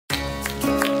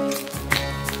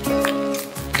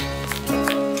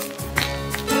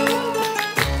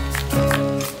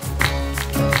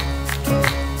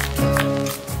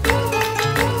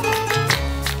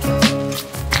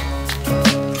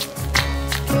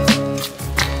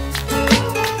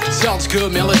Sounds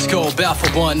good, man, let's go.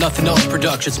 BafoL One, nothing else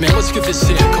productions, man. Let's get this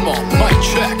in, come on, mic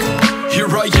check. Here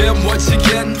I am once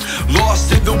again,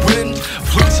 lost in the wind.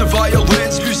 Flutes and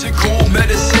violins, musical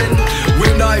medicine.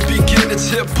 When I begin, it's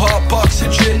hip-hop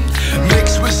oxygen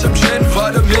mixed with some gin,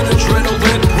 vitamin,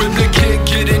 adrenaline. When the kid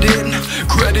get it in,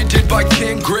 credited by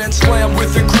King. Grand slam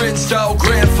with a grin, style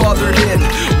grandfathered in.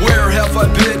 Where have I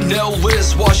been?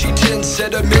 Nellis Washington,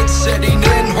 Sediments setting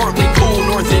in. Hartleypool,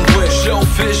 North English.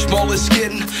 Shellfish,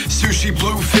 molluscan, sushi,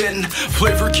 bluefin.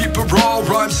 Flavor keep it raw,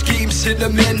 rhyme scheme,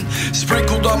 cinnamon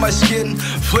sprinkled on my skin.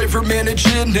 Flavor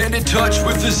managing and in touch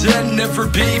with the zen. Never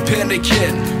be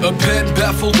panicking. A pen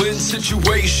baffling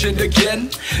situation again.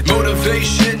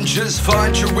 Motivation, just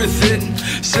find your within.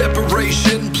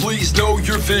 Separation, please know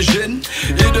your vision.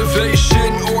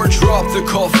 Innovation or drop the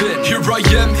coffin. Here I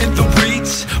am in the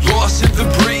weeds, lost in the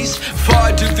breeze.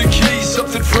 Finding the keys,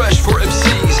 something fresh for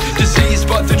MCs. Diseased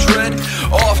by the dread,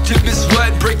 often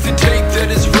misled. Break the tape that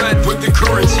is red when the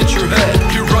currents hit your head.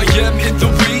 Here I am in the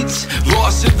weeds,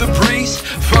 lost in the breeze.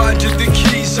 Finding the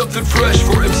keys, something fresh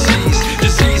for MCs.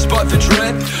 Diseased by the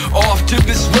dread, often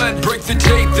misled. Break the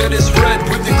tape that is red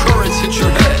when the currents hit your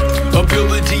head.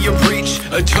 Ability of reach,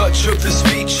 a touch of the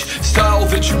speech. Style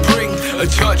that you bring, a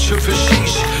touch of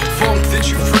hashish. Funk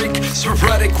that you freak,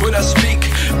 sporadic when I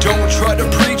speak. Don't try to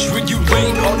preach when you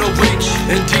lean on a leech.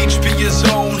 And each be his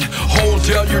own, hold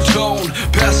down your tone.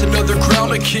 Pass another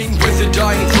crown, a king with a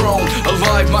dying throne. A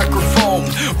live microphone,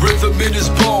 rhythm in his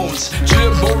bones.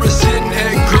 Jim Morrison,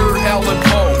 Edgar Allan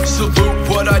Poe. Salute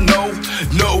what I know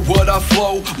what I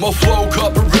flow. My flow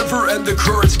cup a river and the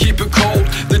currents keep it cold.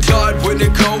 The tide when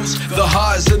it goes, the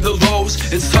highs and the lows.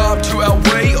 It's time to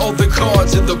outweigh all the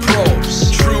cons and the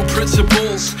pros. True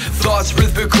principles, thoughts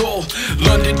rhythmical.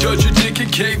 London, Dutch, Dick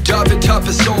and cave diving top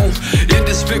of soul.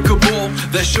 Indespicable,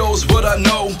 that shows what I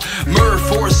know. Murph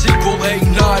for sequel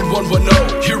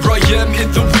 89110. Here I am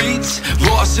in the weeds,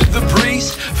 lost in the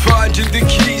breeze. Finding the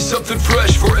keys, something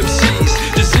fresh for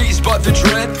MCs. Diseased by the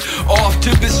dread,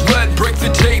 often misled. Break the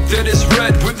tape that is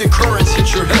red when the currents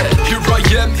hit your head. Here I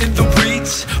am in the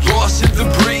weeds, lost in the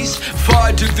breeze.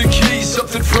 Finding the keys,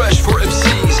 something fresh for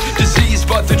MCs. Diseased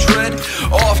by the dread,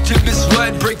 often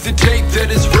misled. Break the tape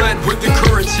that is red when the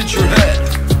currents hit your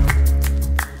head.